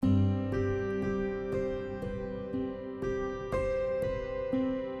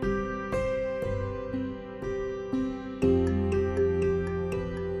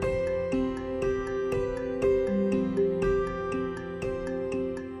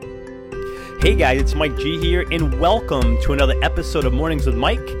Hey guys, it's Mike G here, and welcome to another episode of Mornings with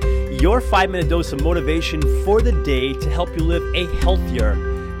Mike, your 5-minute dose of motivation for the day to help you live a healthier,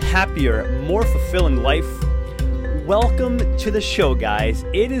 happier, more fulfilling life. Welcome to the show, guys.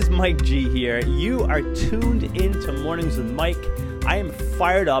 It is Mike G here. You are tuned into Mornings with Mike. I am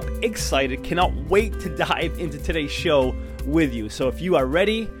fired up, excited, cannot wait to dive into today's show with you. So if you are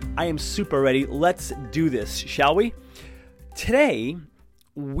ready, I am super ready. Let's do this, shall we? Today,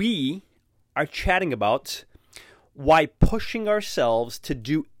 we are chatting about why pushing ourselves to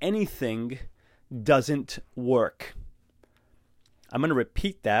do anything doesn't work. I'm going to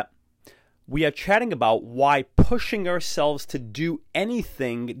repeat that. We are chatting about why pushing ourselves to do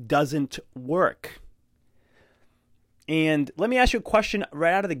anything doesn't work. And let me ask you a question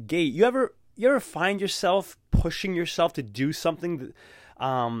right out of the gate. You ever find yourself pushing yourself to do something,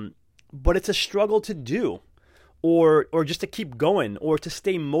 but it's a struggle to do? Or just to keep going, or to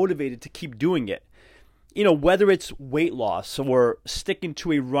stay motivated to keep doing it. You know, whether it's weight loss, or sticking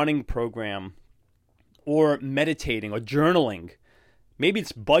to a running program, or meditating, or journaling. Maybe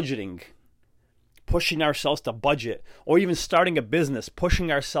it's budgeting, pushing ourselves to budget, or even starting a business,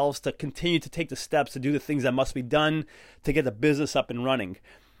 pushing ourselves to continue to take the steps to do the things that must be done to get the business up and running.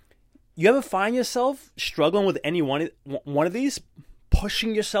 You ever find yourself struggling with any one of these?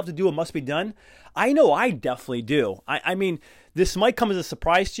 Pushing yourself to do what must be done? I know I definitely do. I mean, this might come as a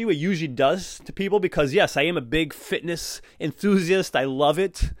surprise to you. It usually does to people because, yes, I am a big fitness enthusiast. I love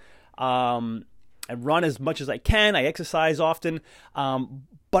it. I run as much as I can. I exercise often.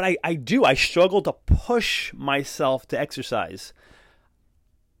 But I struggle to push myself to exercise.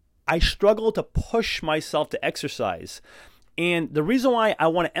 And the reason why I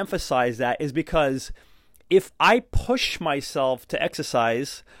want to emphasize that is because if I push myself to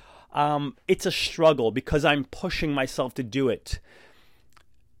exercise, it's a struggle because I'm pushing myself to do it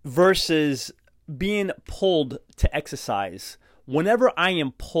versus being pulled to exercise. Whenever I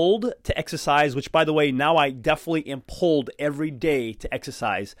am pulled to exercise, which by the way, now I definitely am pulled every day to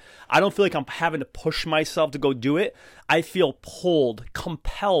exercise. I don't feel like I'm having to push myself to go do it. I feel pulled,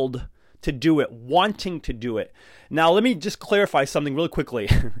 compelled to do it, wanting to do it. Now, let me just clarify something really quickly.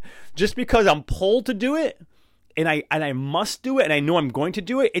 Just because I'm pulled to do it, and I must do it, and I know I'm going to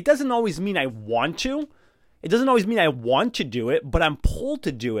do it, it doesn't always mean I want to. It doesn't always mean I want to do it, but I'm pulled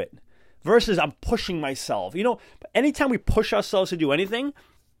to do it versus I'm pushing myself. You know, anytime we push ourselves to do anything,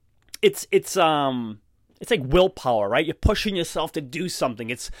 it's like willpower, right? You're pushing yourself to do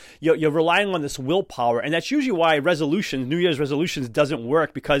something. You're relying on this willpower, and that's usually why New Year's resolutions doesn't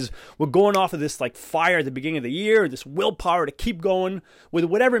work, because we're going off of this like fire at the beginning of the year, this willpower to keep going with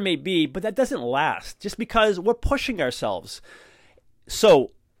whatever it may be, but that doesn't last just because we're pushing ourselves. So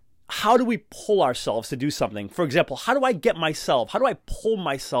how do we pull ourselves to do something? For example, how do I pull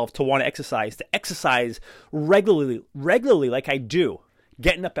myself to want to exercise regularly like I do?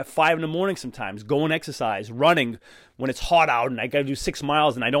 Getting up at 5 in the morning sometimes, going exercise, running when it's hot out and I got to do 6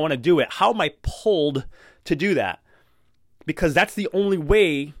 miles and I don't want to do it. How am I pulled to do that? Because that's the only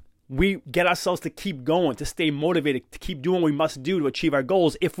way we get ourselves to keep going, to stay motivated, to keep doing what we must do to achieve our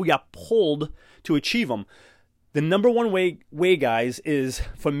goals if we are pulled to achieve them. The number one way, guys, is,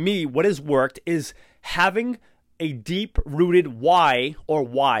 for me, what has worked is having a deep-rooted why or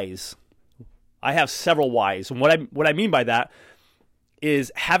whys. I have several whys. And what I mean by that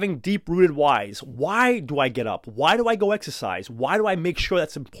is having deep-rooted whys. Why do I get up? Why do I go exercise? Why do I make sure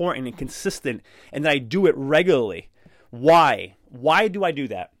that's important and consistent and that I do it regularly? Why? Why do I do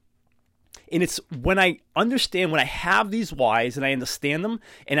that? And it's when I have these whys and I understand them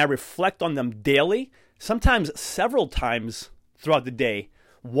and I reflect on them daily, sometimes several times throughout the day,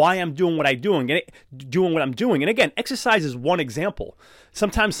 why I'm doing what I'm doing. And again, exercise is one example.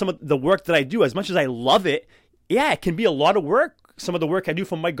 Sometimes some of the work that I do, as much as I love it, yeah, it can be a lot of work. Some of the work I do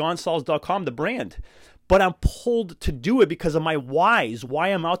for MikeGonsales.com, the brand. But I'm pulled to do it because of my whys, why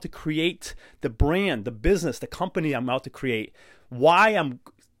I'm out to create the brand, the business, the company I'm out to create, why I'm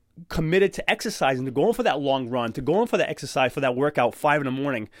committed to exercising, to going for that long run, to going for that exercise, for that workout 5 in the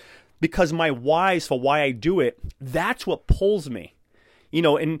morning. Because my whys for why I do it, that's what pulls me. You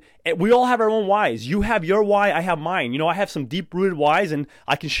know, and we all have our own whys. You have your why, I have mine. You know, I have some deep-rooted whys, and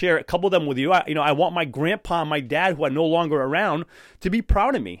I can share a couple of them with you. I want my grandpa and my dad, who are no longer around, to be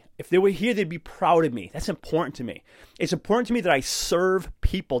proud of me. If they were here, they'd be proud of me. That's important to me. It's important to me that I serve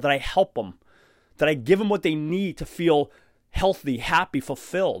people, that I help them, that I give them what they need to feel healthy, happy,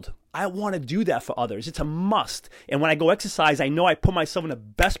 fulfilled. I want to do that for others. It's a must. And when I go exercise, I know I put myself in the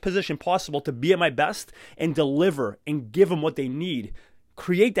best position possible to be at my best and deliver and give them what they need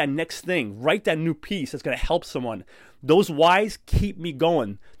create that next thing, write that new piece that's going to help someone. Those whys keep me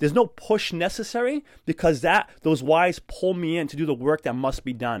going. There's no push necessary because those whys pull me in to do the work that must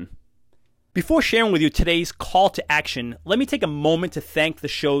be done. Before sharing with you today's call to action, let me take a moment to thank the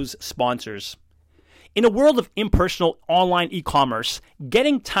show's sponsors. In a world of impersonal online e-commerce,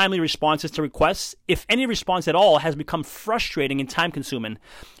 getting timely responses to requests, if any response at all, has become frustrating and time-consuming.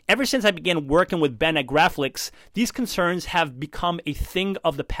 Ever since I began working with Ben at Graflix, these concerns have become a thing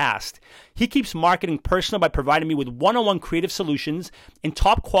of the past. He keeps marketing personal by providing me with one-on-one creative solutions and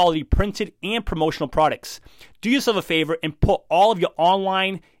top-quality printed and promotional products. Do yourself a favor and put all of your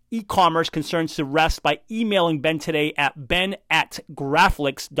online e-commerce concerns to rest by emailing Ben today at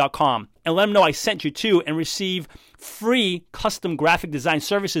ben@graflix.com and let him know I sent you too, and receive free custom graphic design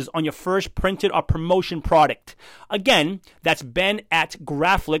services on your first printed or promotion product. Again, that's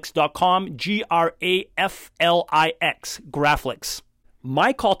ben@graflix.com, Graflix, Graflix.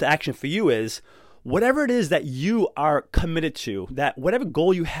 My call to action for you is, whatever it is that you are committed to, that whatever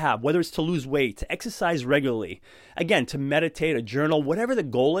goal you have, whether it's to lose weight, to exercise regularly, again, to meditate, a journal, whatever the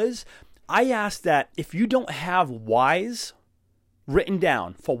goal is, I ask that if you don't have whys written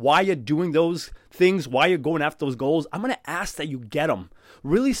down for why you're doing those things, why you're going after those goals, I'm going to ask that you get them.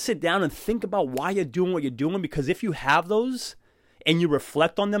 Really sit down and think about why you're doing what you're doing, because if you have those and you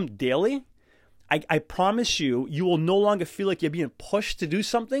reflect on them daily, I promise you, you will no longer feel like you're being pushed to do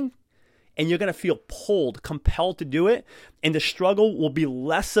something. And you're going to feel pulled, compelled to do it. And the struggle will be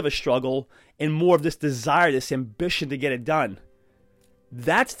less of a struggle and more of this desire, this ambition to get it done.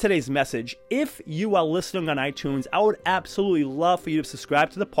 That's today's message. If you are listening on iTunes, I would absolutely love for you to subscribe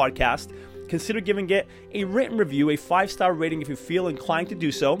to the podcast. Consider giving it a written review, a 5-star rating if you feel inclined to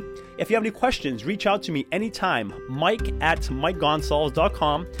do so. If you have any questions, reach out to me anytime,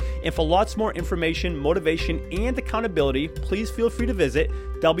 mike@mikegonsalves.com. And for lots more information, motivation, and accountability, please feel free to visit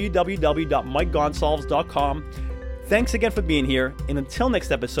www.mikegonsalves.com. Thanks again for being here, and until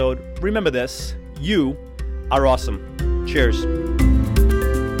next episode, remember this: you are awesome. Cheers.